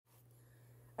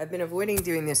I've been avoiding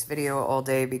doing this video all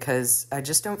day because I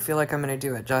just don't feel like I'm going to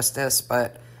do it justice,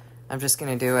 but I'm just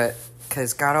going to do it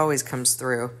because God always comes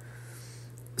through.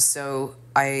 So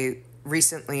I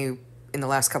recently, in the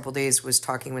last couple days, was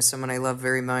talking with someone I love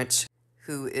very much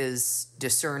who is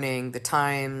discerning the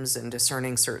times and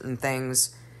discerning certain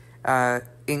things,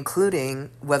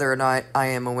 including whether or not I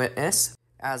am a witness,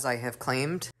 as I have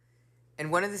claimed.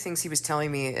 And one of the things he was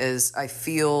telling me is, I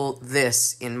feel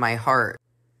this in my heart.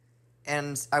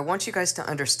 And I want you guys to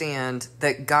understand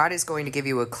that God is going to give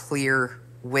you a clear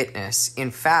witness. In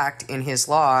fact, in his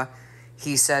law,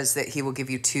 he says that he will give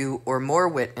you 2 or more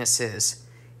witnesses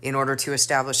in order to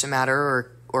establish a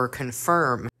matter or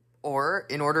confirm, or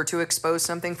in order to expose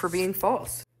something for being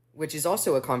false, which is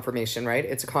also a confirmation, right?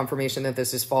 It's a confirmation that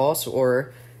this is false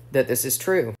or that this is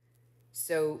true.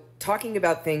 So talking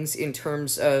about things in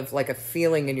terms of like a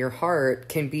feeling in your heart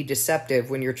can be deceptive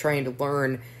when you're trying to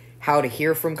learn how to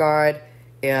hear from God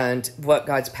and what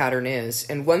God's pattern is.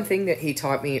 And one thing that he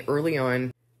taught me early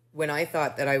on, when I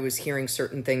thought that I was hearing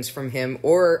certain things from him,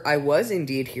 or I was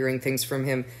indeed hearing things from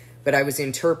him, but I was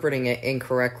interpreting it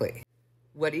incorrectly.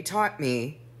 What he taught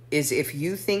me is, if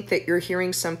you think that you're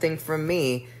hearing something from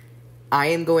me, I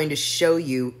am going to show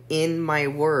you in my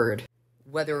word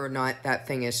whether or not that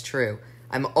thing is true.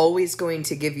 I'm always going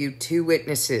to give you 2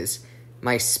 witnesses,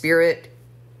 my spirit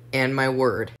and my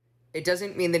word. It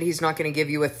doesn't mean that he's not going to give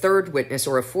you a 3rd witness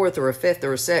or a 4th or a 5th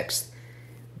or a 6th,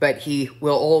 but he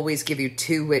will always give you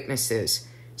 2 witnesses.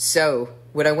 So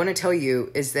what I want to tell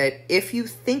you is that if you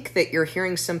think that you're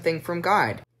hearing something from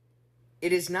God,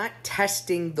 it is not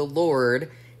testing the Lord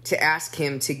to ask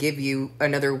him to give you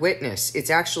another witness. It's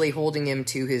actually holding him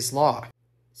to his law.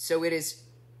 So it is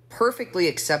perfectly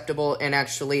acceptable, and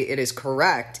actually it is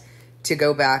correct to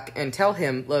go back and tell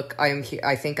him, look,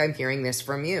 I think I'm hearing this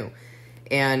from you.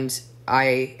 And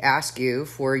I ask you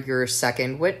for your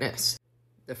 2nd witness.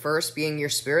 The first being your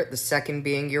spirit, the 2nd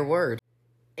being your word.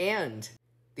 And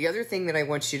the other thing that I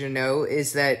want you to know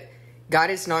is that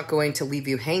God is not going to leave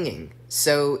you hanging.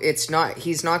 So he's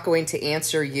not going to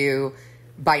answer you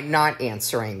by not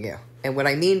answering you. And what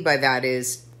I mean by that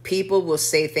is, people will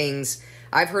say things.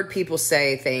 I've heard people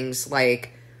say things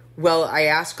like, well, I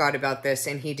asked God about this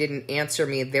and he didn't answer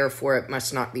me, therefore it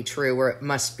must not be true, or it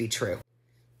must be true.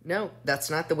 No,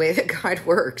 that's not the way that God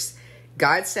works.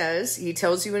 God says, he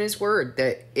tells you in his word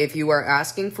that if you are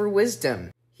asking for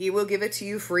wisdom, he will give it to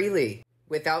you freely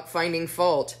without finding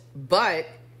fault. But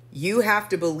you have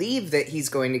to believe that he's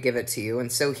going to give it to you.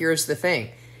 And so here's the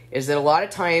thing, is that a lot of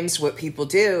times what people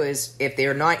do is, if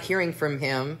they're not hearing from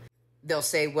him, they'll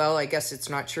say, well, I guess it's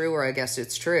not true, or I guess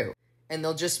it's true. And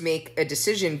they'll just make a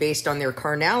decision based on their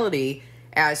carnality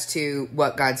as to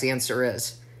what God's answer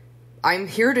is. I'm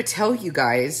here to tell you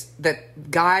guys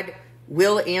that God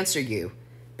will answer you,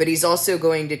 but he's also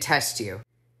going to test you.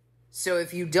 So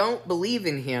if you don't believe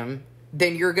in him,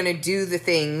 then you're going to do the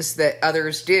things that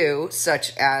others do,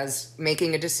 such as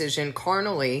making a decision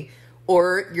carnally,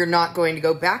 or you're not going to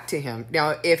go back to him.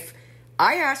 Now, if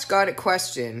I ask God a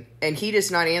question and he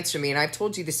does not answer me, and I've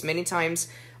told you this many times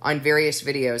on various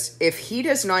videos, if he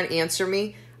does not answer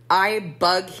me, I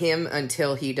bug him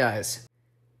until he does.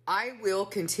 I will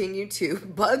continue to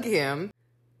bug him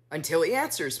until he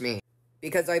answers me,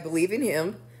 because I believe in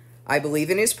him, I believe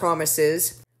in his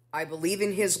promises, I believe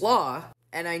in his law,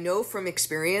 and I know from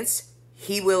experience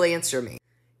he will answer me.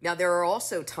 Now, there are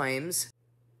also times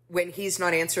when he's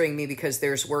not answering me because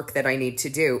there's work that I need to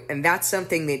do, and that's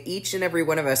something that each and every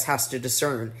one of us has to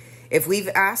discern. If we've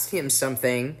asked him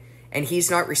something and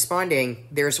he's not responding,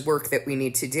 there's work that we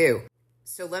need to do.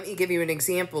 So let me give you an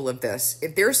example of this.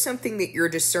 If there's something that you're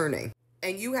discerning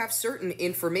and you have certain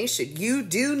information, you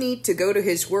do need to go to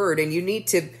his word, and you need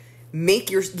to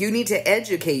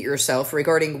educate yourself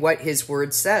regarding what his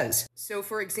word says. So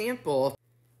for example,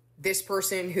 this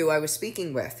person who I was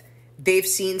speaking with, they've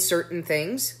seen certain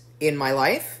things in my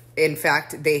life. In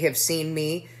fact, they have seen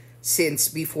me since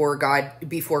before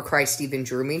Christ even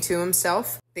drew me to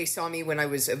himself. They saw me when I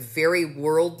was a very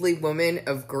worldly woman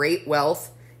of great wealth,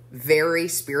 very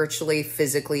spiritually,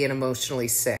 physically, and emotionally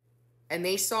sick. And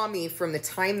they saw me from the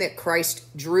time that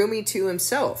Christ drew me to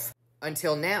himself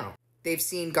until now. They've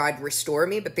seen God restore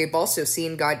me, but they've also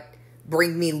seen God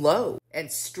bring me low and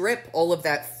strip all of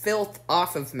that filth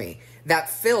off of me. That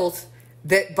filth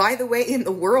that, by the way, in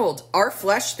the world, our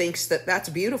flesh thinks that that's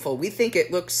beautiful. We think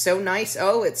it looks so nice.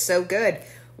 Oh, it's so good.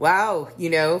 Wow,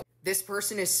 this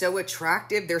person is so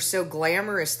attractive. They're so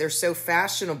glamorous. They're so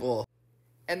fashionable.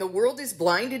 And the world is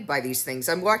blinded by these things.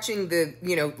 I'm watching the,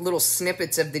 little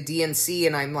snippets of the DNC,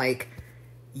 and I'm like,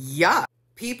 yeah,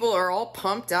 People are all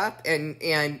pumped up and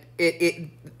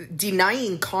it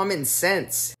denying common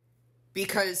sense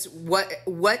because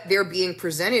what they're being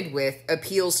presented with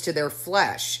appeals to their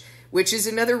flesh, which is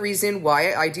another reason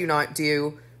why I do not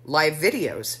do live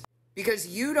videos. Because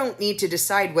you don't need to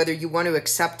decide whether you want to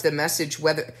accept the message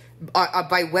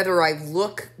by whether I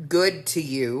look good to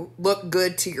you, look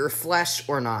good to your flesh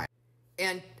or not.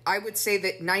 And I would say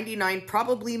that 99,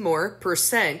 probably more,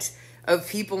 % of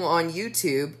people on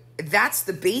YouTube, that's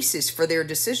the basis for their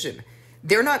decision.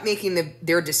 They're not making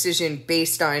their decision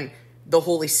based on the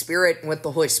Holy Spirit and what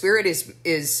the Holy Spirit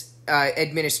is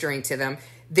administering to them.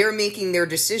 They're making their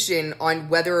decision on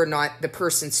whether or not the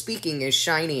person speaking is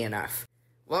shiny enough.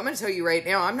 Well, I'm going to tell you right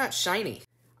now, I'm not shiny.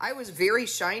 I was very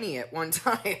shiny at one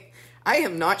time. I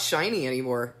am not shiny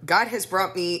anymore. God has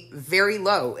brought me very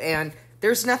low, and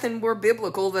there's nothing more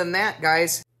biblical than that,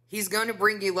 guys. He's going to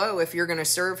bring you low. If you're going to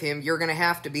serve him, you're going to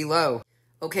have to be low.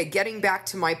 Okay, getting back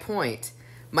to my point.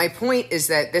 My point is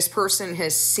that this person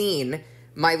has seen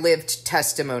my lived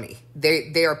testimony.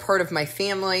 They are part of my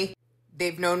family.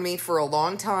 They've known me for a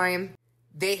long time.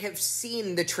 They have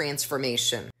seen the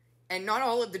transformation. And not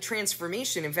all of the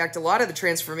transformation, in fact, a lot of the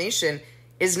transformation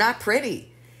is not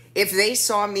pretty. If they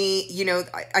saw me, you know,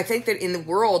 I think that in the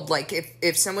world, like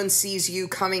if someone sees you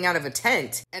coming out of a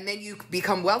tent and then you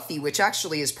become wealthy, which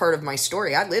actually is part of my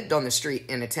story. I lived on the street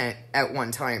in a tent at one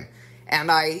time and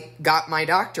I got my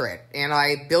doctorate and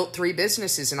I built 3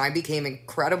 businesses and I became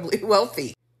incredibly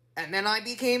wealthy. And then I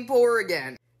became poor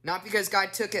again, not because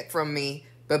God took it from me,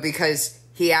 but because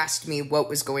he asked me what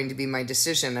was going to be my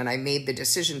decision, and I made the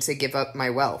decision to give up my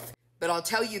wealth. But I'll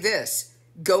tell you this,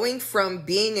 going from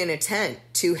being in a tent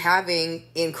to having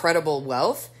incredible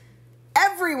wealth,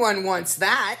 everyone wants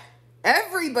that.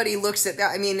 Everybody looks at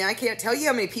that. I mean, I can't tell you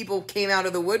how many people came out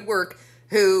of the woodwork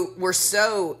who were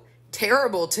so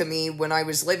terrible to me when I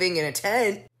was living in a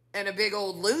tent and a big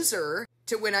old loser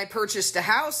to when I purchased a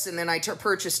house and then I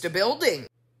purchased a building.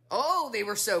 Oh, they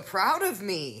were so proud of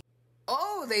me.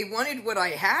 Oh, they wanted what I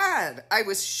had. I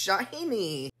was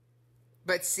shiny.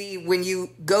 But see, when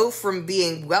you go from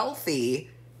being wealthy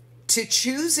to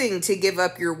choosing to give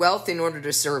up your wealth in order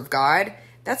to serve God,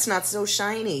 that's not so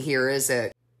shiny here, is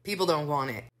it? People don't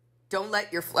want it. Don't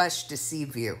let your flesh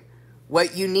deceive you.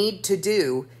 What you need to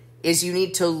do is you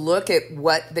need to look at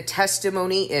what the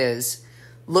testimony is,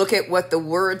 look at what the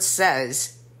word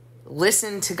says,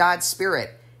 listen to God's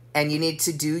Spirit, and you need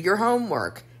to do your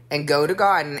homework and go to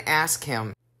God and ask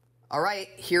him, all right,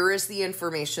 here is the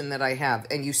information that I have,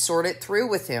 and you sort it through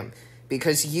with him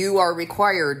because you are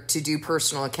required to do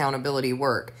personal accountability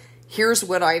work. Here's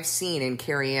what I've seen in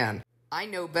Carrie Ann. I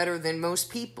know better than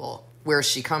most people where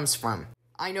she comes from.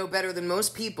 I know better than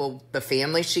most people the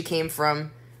family she came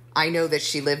from. I know that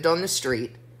she lived on the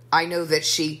street. I know that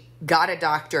she got a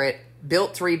doctorate,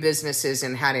 built 3 businesses,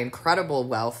 and had incredible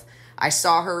wealth. I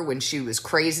saw her when she was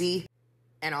crazy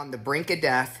and on the brink of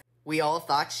death. We all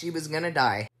thought she was going to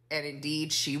die. And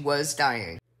indeed, she was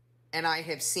dying. And I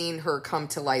have seen her come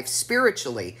to life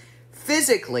spiritually.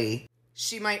 Physically,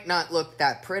 she might not look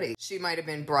that pretty. She might have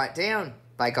been brought down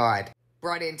by God,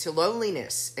 brought into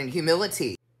loneliness and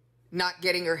humility, not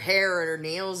getting her hair and her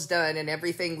nails done and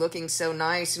everything looking so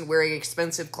nice and wearing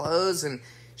expensive clothes and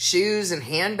shoes and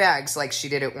handbags like she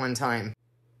did at one time.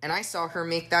 And I saw her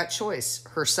make that choice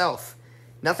herself.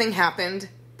 Nothing happened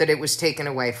that it was taken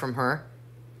away from her.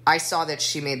 I saw that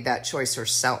she made that choice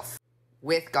herself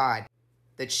with God,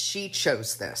 that she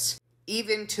chose this,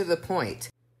 even to the point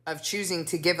of choosing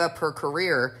to give up her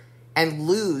career and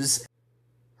lose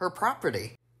her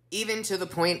property, even to the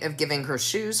point of giving her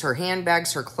shoes, her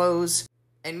handbags, her clothes,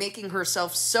 and making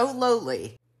herself so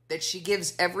lowly that she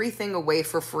gives everything away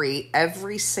for free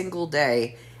every single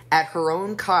day at her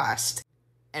own cost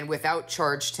and without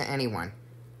charge to anyone.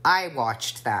 I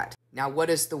watched that. Now, what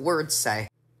does the word say?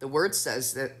 The word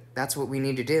says that that's what we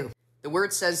need to do. The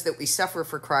word says that we suffer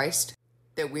for Christ,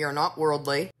 that we are not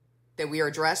worldly, that we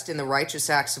are dressed in the righteous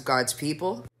acts of God's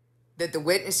people, that the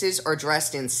witnesses are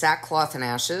dressed in sackcloth and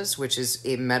ashes, which is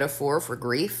a metaphor for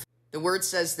grief. The word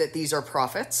says that these are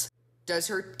prophets.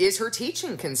 Is her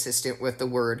teaching consistent with the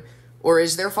word, or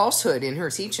is there falsehood in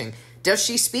her teaching? Does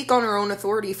she speak on her own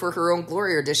authority for her own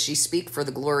glory, or does she speak for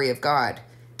the glory of God?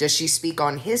 Does she speak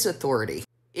on his authority?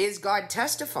 Is God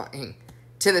testifying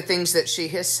to the things that she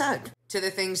has said, to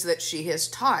the things that she has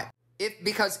taught?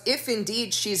 Because if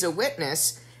indeed she's a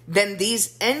witness, then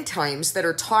these end times that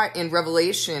are taught in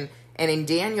Revelation and in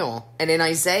Daniel and in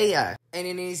Isaiah and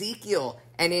in Ezekiel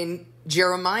and in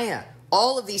Jeremiah,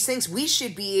 all of these things, we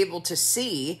should be able to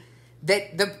see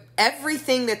that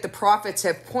everything that the prophets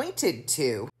have pointed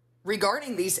to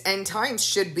regarding these end times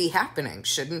should be happening,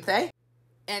 shouldn't they?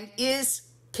 And is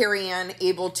Carrie Ann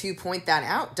able to point that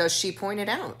out? Does she point it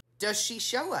out? Does she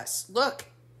show us, look,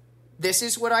 this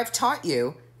is what I've taught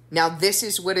you. Now this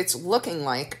is what it's looking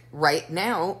like right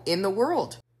now in the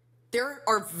world. There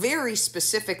are very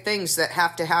specific things that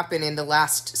have to happen in the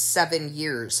last 7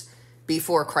 years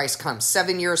before Christ comes.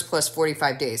 7 years plus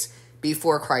 45 days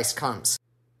before Christ comes.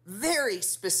 Very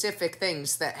specific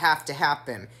things that have to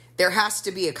happen. There has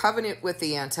to be a covenant with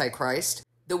the Antichrist.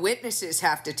 The witnesses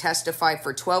have to testify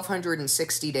for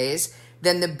 1,260 days.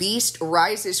 Then the beast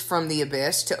rises from the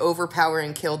abyss to overpower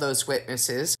and kill those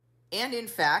witnesses. And in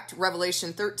fact,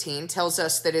 Revelation 13 tells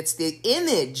us that it's the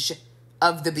image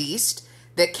of the beast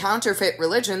that counterfeit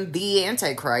religion, the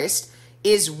Antichrist,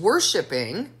 is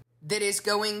worshiping, that is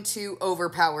going to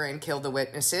overpower and kill the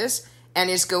witnesses, and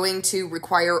is going to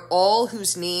require all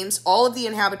whose names, all of the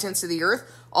inhabitants of the earth,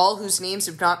 all whose names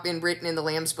have not been written in the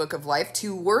Lamb's Book of Life,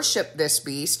 to worship this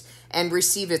beast and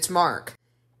receive its mark.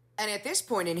 And at this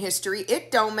point in history,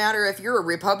 it don't matter if you're a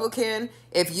Republican,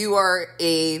 if you are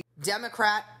a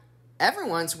Democrat,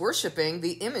 everyone's worshiping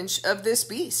the image of this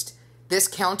beast, this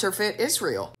counterfeit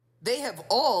Israel. They have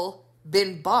all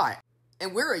been bought,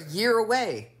 and we're a year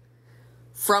away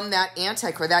from that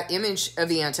Antichrist, that image of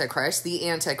the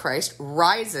Antichrist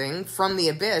rising from the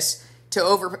abyss to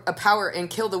overpower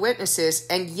and kill the witnesses,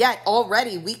 and yet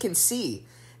already we can see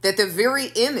that the very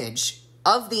image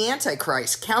of the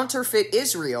Antichrist, counterfeit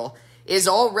Israel, is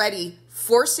already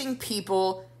forcing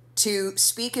people to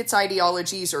speak its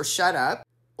ideologies or shut up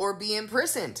or be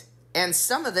imprisoned, and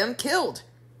some of them killed.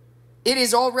 It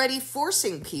is already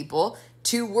forcing people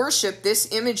to worship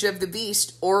this image of the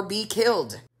beast or be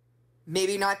killed.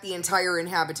 Maybe not the entire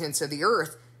inhabitants of the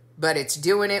earth, but it's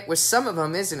doing it with some of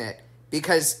them, isn't it?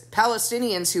 Because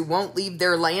Palestinians who won't leave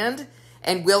their land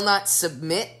and will not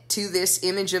submit to this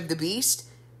image of the beast,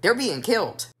 they're being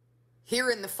killed. Here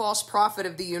in the false prophet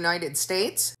of the United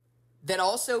States, that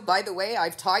also, by the way,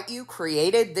 I've taught you,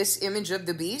 created this image of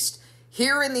the beast.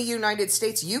 Here in the United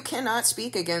States, you cannot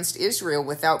speak against Israel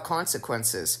without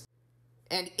consequences.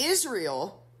 And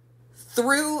Israel,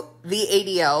 through the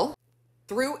ADL,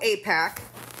 through AIPAC,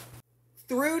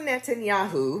 through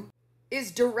Netanyahu,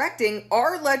 is directing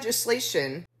our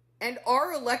legislation and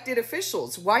our elected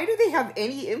officials. Why do they have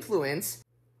any influence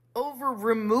over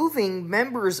removing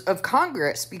members of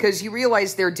Congress? Because you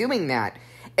realize they're doing that.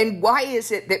 And why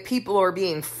is it that people are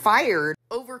being fired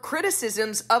over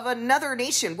criticisms of another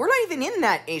nation? We're not even in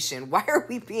that nation. Why are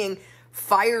we being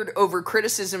fired over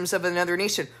criticisms of another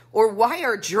nation? Or why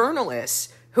are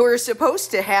journalists who are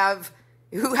supposed to have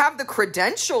the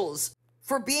credentials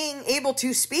for being able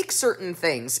to speak certain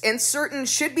things and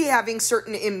should be having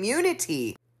certain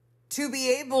immunity to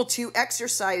be able to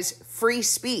exercise free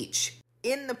speech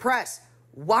in the press,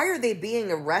 why are they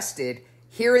being arrested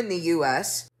here in the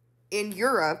U.S., in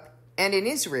Europe, and in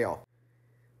Israel?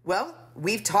 Well,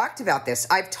 we've talked about this.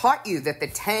 I've taught you that the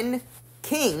 10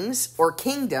 kings or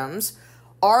kingdoms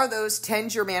are those 10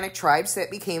 Germanic tribes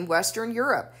that became Western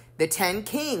Europe. The 10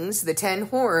 kings, the 10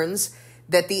 horns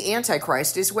that the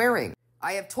Antichrist is wearing.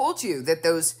 I have told you that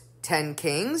those 10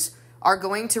 kings are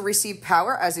going to receive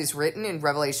power, as is written in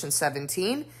Revelation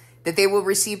 17, that they will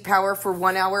receive power for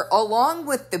 1 hour along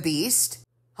with the beast.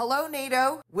 Hello,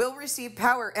 NATO, will receive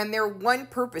power, and their one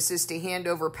purpose is to hand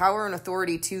over power and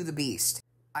authority to the beast.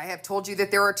 I have told you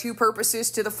that there are two purposes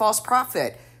to the false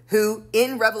prophet, who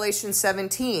in Revelation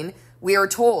 17, we are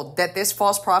told that this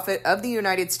false prophet of the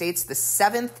United States, the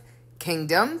seventh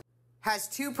kingdom, has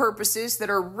two purposes that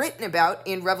are written about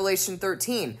in Revelation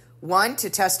 13. One,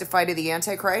 to testify to the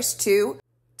Antichrist. Two,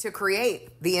 to create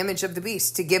the image of the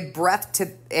beast, to give breath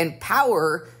to and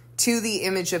power to the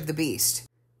image of the beast.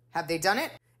 Have they done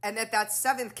it? And that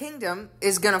seventh kingdom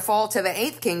is going to fall to the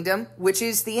eighth kingdom, which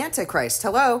is the Antichrist.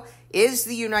 Hello, is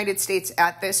the United States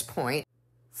at this point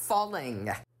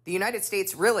falling? The United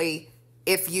States really,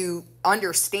 if you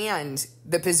understand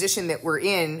the position that we're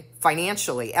in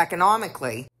financially,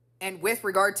 economically, and with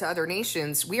regard to other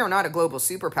nations, we are not a global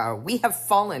superpower. We have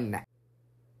fallen.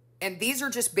 And these are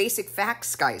just basic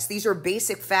facts, guys. These are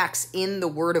basic facts in the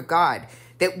Word of God.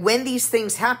 That when these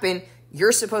things happen,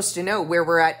 you're supposed to know where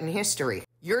we're at in history.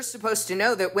 You're supposed to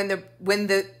know that when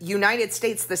the United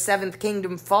States, the seventh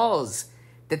kingdom, falls,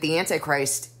 that the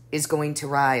Antichrist is going to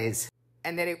rise.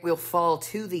 And that it will fall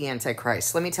to the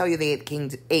Antichrist. Let me tell you the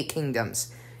eight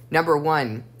kingdoms. Number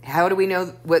one, how do we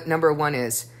know what number one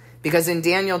is? Because in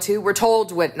Daniel 2, we're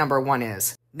told what number one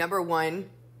is. Number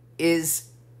one is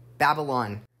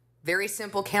Babylon. Very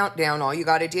simple countdown. All you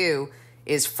got to do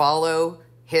is follow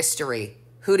history.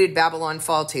 Who did Babylon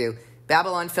fall to?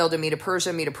 Babylon fell to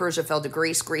Medo-Persia. Medo-Persia fell to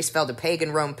Greece. Greece fell to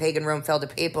pagan Rome. Pagan Rome fell to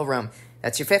papal Rome.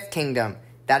 That's your fifth kingdom.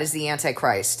 That is the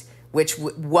Antichrist, which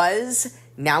was,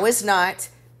 now is not,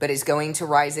 but is going to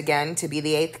rise again to be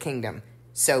the eighth kingdom.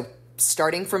 So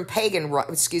starting from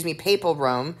papal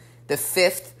Rome, the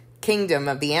fifth kingdom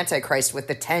of the Antichrist with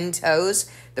the 10 toes,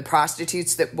 the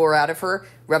prostitutes that bore out of her.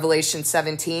 Revelation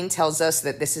 17 tells us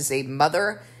that this is a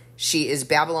mother. She is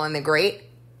Babylon the Great,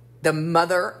 the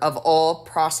mother of all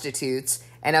prostitutes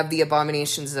and of the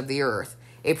abominations of the earth.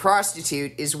 A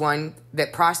prostitute is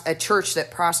a church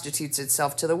that prostitutes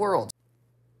itself to the world.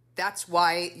 That's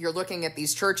why you're looking at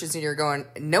these churches and you're going,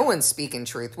 no one's speaking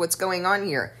truth. What's going on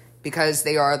here? Because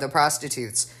they are the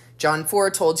prostitutes. John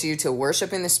 4 told you to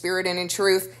worship in the spirit and in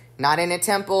truth, not in a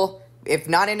temple. If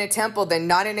not in a temple, then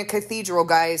not in a cathedral,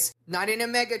 guys. Not in a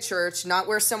mega church, not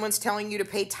where someone's telling you to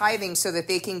pay tithing so that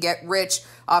they can get rich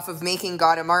off of making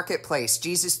God a marketplace.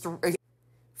 Jesus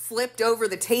flipped over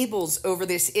the tables over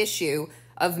this issue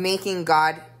of making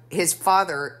God, his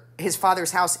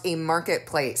father's house, a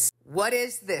marketplace. What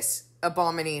is this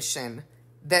abomination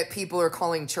that people are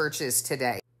calling churches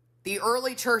today? The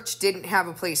early church didn't have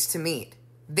a place to meet.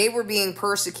 They were being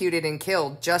persecuted and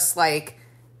killed just like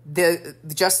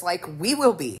we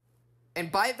will be.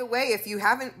 And by the way, if you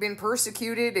haven't been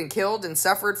persecuted and killed and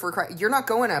suffered for Christ, you're not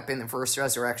going up in the first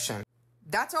resurrection.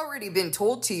 That's already been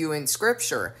told to you in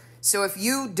Scripture. So if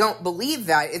you don't believe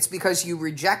that, it's because you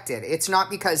reject it. It's not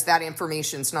because that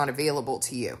information's not available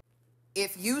to you.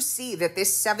 If you see that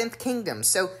this seventh kingdom,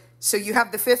 so you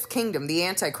have the fifth kingdom, the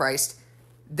Antichrist,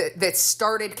 that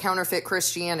started counterfeit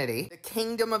Christianity. The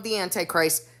kingdom of the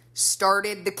Antichrist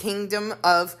started the kingdom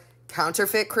of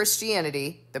counterfeit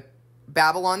Christianity, the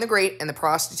Babylon the Great, and the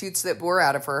prostitutes that bore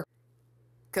out of her.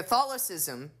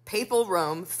 Catholicism, papal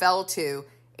Rome, fell to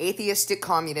atheistic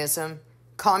communism.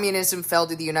 Communism fell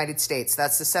to the United States.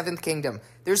 That's the seventh kingdom.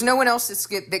 There's no one else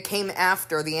that came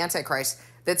after the Antichrist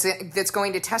that's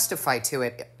going to testify to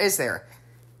it, is there?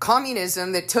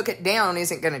 Communism that took it down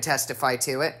isn't going to testify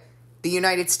to it. The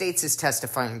United States is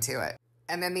testifying to it.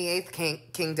 And then the eighth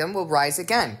kingdom will rise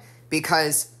again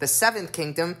because the seventh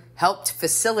kingdom helped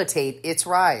facilitate its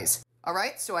rise. All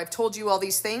right, so I've told you all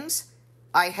these things.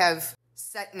 I have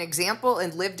set an example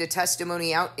and lived a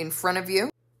testimony out in front of you.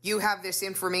 You have this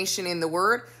information in the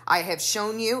Word. I have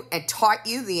shown you and taught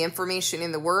you the information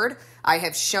in the Word. I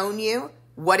have shown you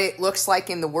what it looks like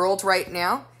in the world right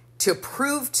now to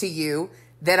prove to you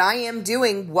that I am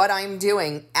doing what I'm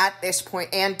doing at this point,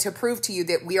 and to prove to you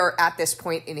that we are at this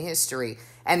point in history,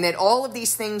 and that all of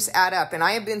these things add up. And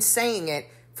I have been saying it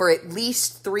for at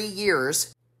least 3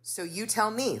 years. So you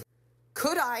tell me,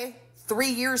 could I 3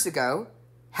 years ago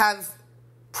have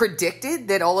predicted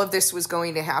that all of this was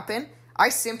going to happen? I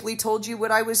simply told you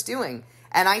what I was doing.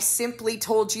 And I simply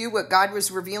told you what God was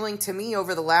revealing to me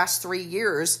over the last 3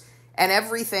 years, and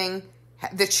everything,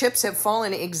 the chips have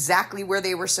fallen exactly where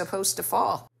they were supposed to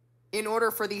fall in order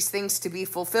for these things to be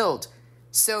fulfilled.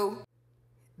 So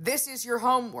this is your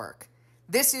homework.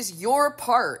 This is your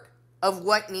part of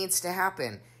what needs to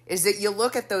happen, is that you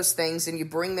look at those things and you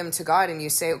bring them to God and you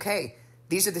say, okay,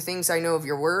 these are the things I know of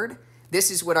your word. This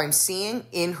is what I'm seeing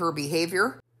in her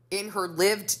behavior, in her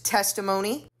lived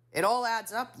testimony. It all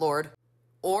adds up, Lord.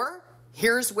 Or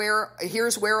here's where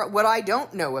what I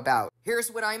don't know about.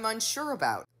 Here's what I'm unsure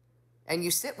about. And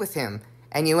you sit with him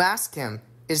and you ask him,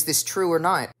 is this true or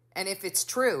not? And if it's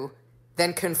true,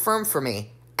 then confirm for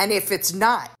me. And if it's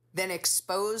not, then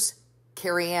expose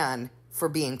Carrie Ann for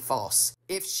being false.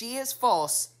 If she is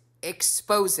false,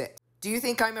 expose it. Do you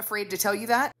think I'm afraid to tell you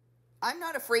that? I'm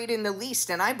not afraid in the least,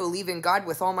 and I believe in God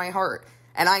with all my heart.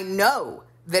 And I know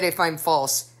that if I'm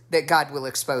false, that God will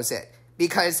expose it.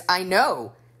 Because I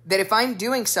know that if I'm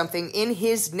doing something in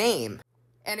his name,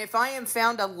 and if I am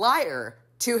found a liar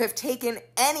to have taken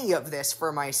any of this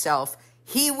for myself,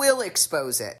 he will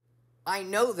expose it. I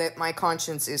know that my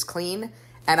conscience is clean,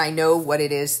 and I know what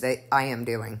it is that I am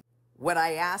doing. What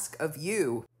I ask of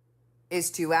you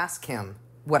is to ask him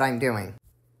what I'm doing.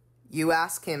 You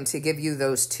ask him to give you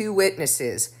those two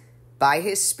witnesses by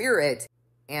his Spirit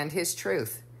and his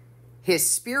truth. His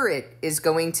Spirit is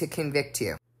going to convict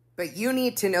you. But you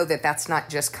need to know that that's not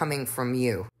just coming from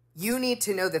you. You need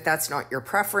to know that that's not your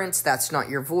preference, that's not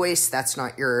your voice, that's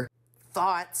not your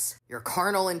thoughts, your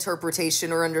carnal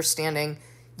interpretation or understanding.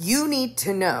 You need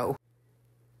to know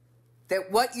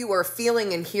that what you are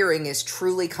feeling and hearing is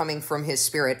truly coming from his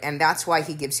Spirit, and that's why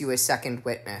he gives you a second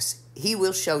witness. He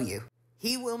will show you.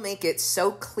 He will make it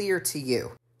so clear to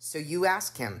you. So you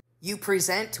ask him. You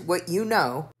present what you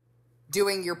know,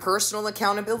 doing your personal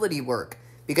accountability work,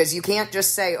 because you can't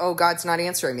just say, oh, God's not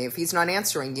answering me. If he's not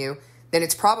answering you, then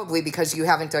it's probably because you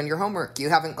haven't done your homework. You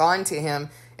haven't gone to him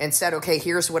and said, okay,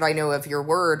 here's what I know of your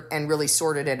word, and really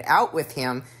sorted it out with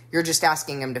him, you're just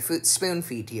asking him to spoon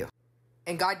feed you.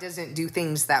 And God doesn't do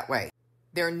things that way.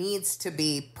 There needs to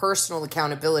be personal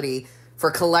accountability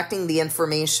for collecting the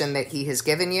information that he has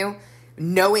given you,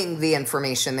 knowing the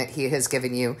information that he has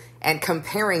given you, and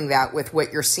comparing that with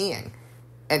what you're seeing.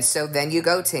 And so then you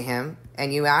go to him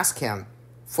and you ask him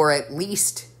for at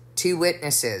least 2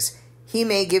 witnesses. He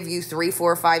may give you 3,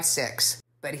 4, 5, 6,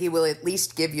 but he will at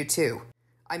least give you 2.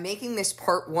 I'm making this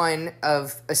part 1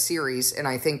 of a series, and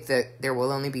I think that there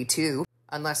will only be 2,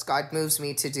 unless God moves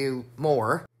me to do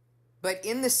more. But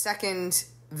in the second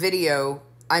video,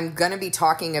 I'm going to be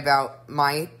talking about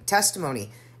my testimony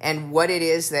and what it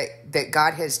is that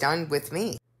God has done with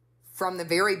me. From the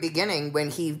very beginning,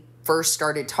 when he first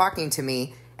started talking to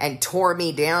me and tore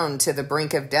me down to the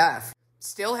brink of death,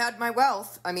 still had my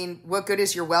wealth. I mean, what good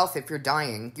is your wealth if you're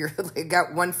dying? You're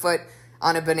got 1 foot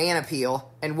on a banana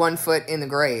peel and 1 foot in the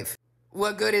grave.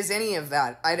 What good is any of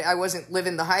that? I wasn't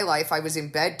living the high life. I was in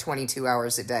bed 22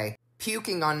 hours a day,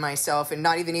 puking on myself and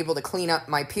not even able to clean up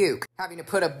my puke, having to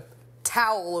put a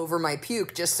towel over my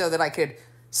puke just so that I could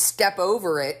step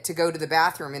over it to go to the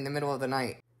bathroom in the middle of the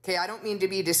night. Okay, I don't mean to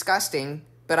be disgusting,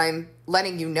 but I'm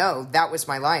letting you know that was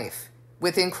my life.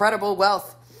 With incredible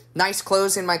wealth, nice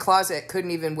clothes in my closet,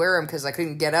 couldn't even wear them because I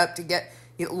couldn't get up to get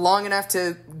long enough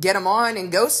to get them on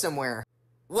and go somewhere.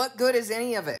 What good is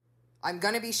any of it? I'm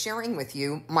going to be sharing with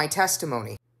you my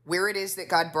testimony, where it is that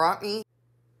God brought me,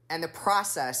 and the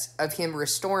process of him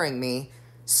restoring me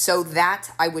so that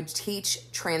I would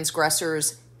teach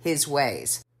transgressors his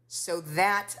ways, so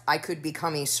that I could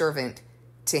become a servant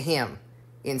to him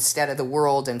instead of the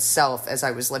world and self as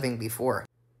I was living before.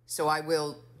 So I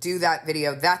will do that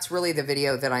video. That's really the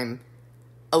video that I'm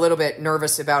a little bit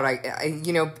nervous about.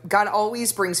 God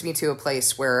always brings me to a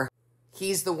place where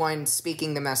he's the one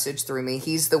speaking the message through me.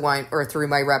 He's the one, or through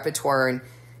my repertoire,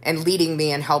 and leading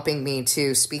me and helping me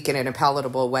to speak it in a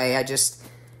palatable way.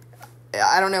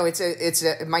 I don't know.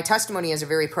 My testimony is a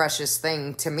very precious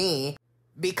thing to me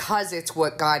because it's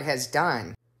what God has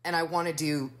done, and I want to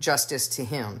do justice to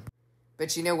him.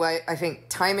 But you know what? I think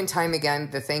time and time again,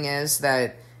 the thing is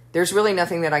that there's really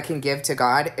nothing that I can give to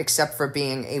God except for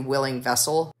being a willing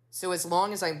vessel. So as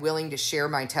long as I'm willing to share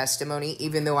my testimony,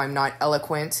 even though I'm not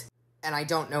eloquent and I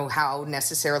don't know how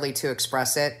necessarily to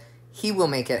express it, he will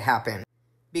make it happen.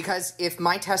 Because if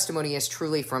my testimony is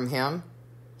truly from him,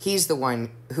 he's the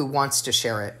one who wants to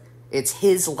share it. It's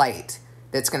his light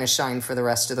that's going to shine for the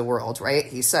rest of the world, right?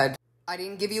 He said, I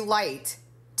didn't give you light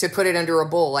to put it under a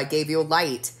bowl. I gave you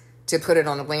light to put it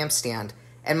on a lampstand.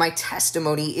 And my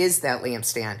testimony is that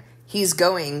lampstand. He's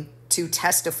going to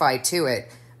testify to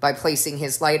it by placing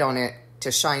his light on it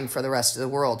to shine for the rest of the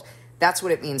world. That's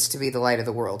what it means to be the light of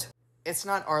the world. It's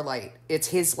not our light. It's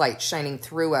his light shining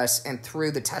through us and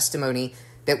through the testimony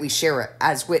that we share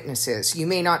as witnesses. You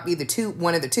may not be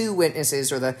one of the 2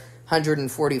 witnesses, or the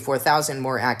 144,000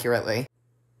 more accurately,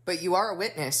 but you are a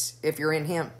witness if you're in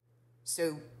him.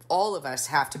 So all of us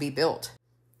have to be built.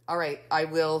 All right, I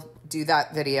will do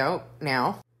that video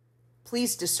now.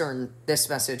 Please discern this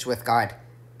message with God.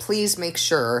 Please make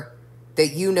sure that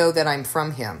you know that I'm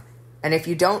from him. And if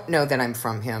you don't know that I'm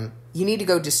from him, you need to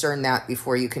go discern that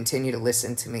before you continue to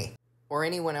listen to me, or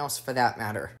anyone else for that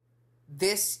matter.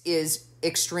 This is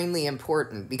extremely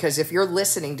important, because if you're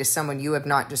listening to someone you have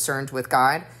not discerned with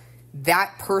God,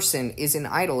 that person is an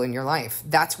idol in your life.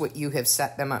 That's what you have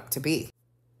set them up to be.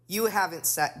 You haven't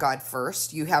set God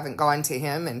first. You haven't gone to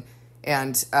him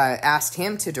and asked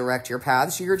him to direct your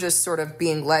paths. You're just sort of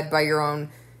being led by your own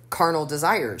carnal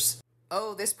desires.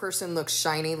 Oh, this person looks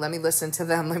shiny. Let me listen to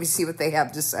them. Let me see what they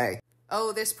have to say.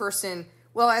 Oh, this person,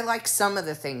 well, I like some of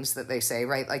the things that they say,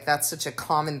 right? Like, that's such a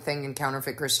common thing in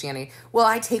counterfeit Christianity. Well,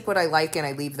 I take what I like and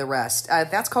I leave the rest.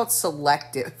 That's called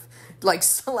selective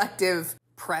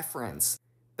preference.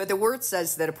 But the word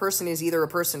says that a person is either a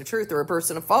person of truth or a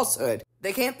person of falsehood.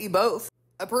 They can't be both.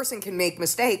 A person can make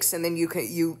mistakes, and then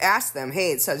you ask them,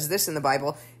 hey, it says this in the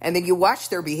Bible, and then you watch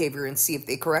their behavior and see if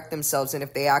they correct themselves and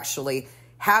if they actually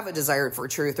have a desire for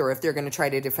truth, or if they're going to try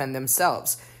to defend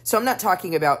themselves. So I'm not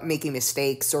talking about making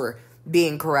mistakes or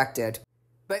being corrected,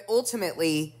 but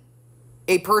ultimately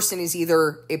a person is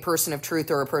either a person of truth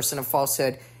or a person of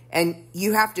falsehood, and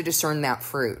you have to discern that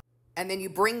fruit. And then you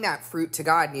bring that fruit to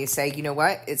God and you say, you know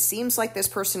what? It seems like this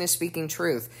person is speaking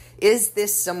truth. Is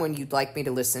this someone you'd like me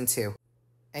to listen to?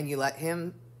 And you let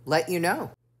him let you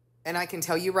know. And I can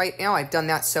tell you right now, I've done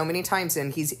that so many times,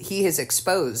 and he has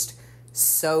exposed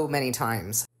so many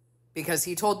times, because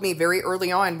he told me very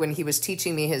early on when he was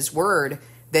teaching me his word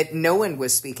that no one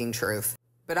was speaking truth.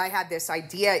 But I had this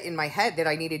idea in my head that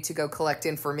I needed to go collect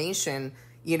information,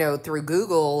 through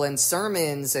Google and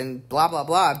sermons and blah, blah,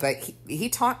 blah. But he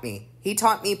taught me. He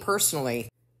taught me personally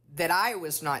that I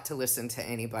was not to listen to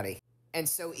anybody. And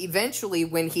so eventually,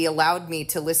 when he allowed me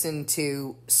to listen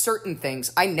to certain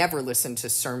things, I never listened to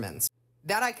sermons.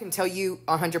 That I can tell you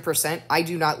 100%. I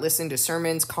do not listen to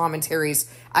sermons,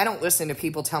 commentaries. I don't listen to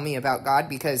people tell me about God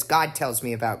because God tells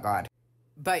me about God.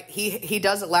 But he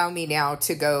does allow me now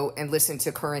to go and listen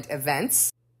to current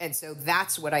events. And so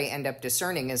that's what I end up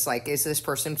discerning is like, is this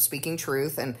person speaking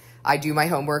truth? And I do my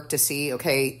homework to see,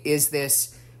 okay, is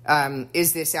this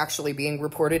actually being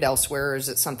reported elsewhere? Or is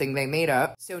it something they made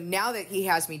up? So now that he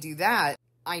has me do that,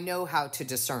 I know how to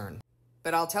discern.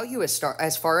 But I'll tell you,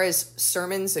 as far as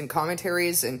sermons and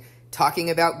commentaries and talking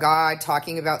about God,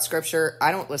 talking about scripture,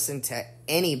 I don't listen to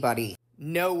anybody,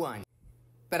 no one.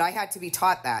 But I had to be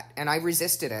taught that, and I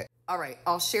resisted it. All right,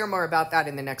 I'll share more about that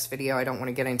in the next video. I don't want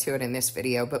to get into it in this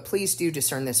video, but please do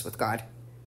discern this with God.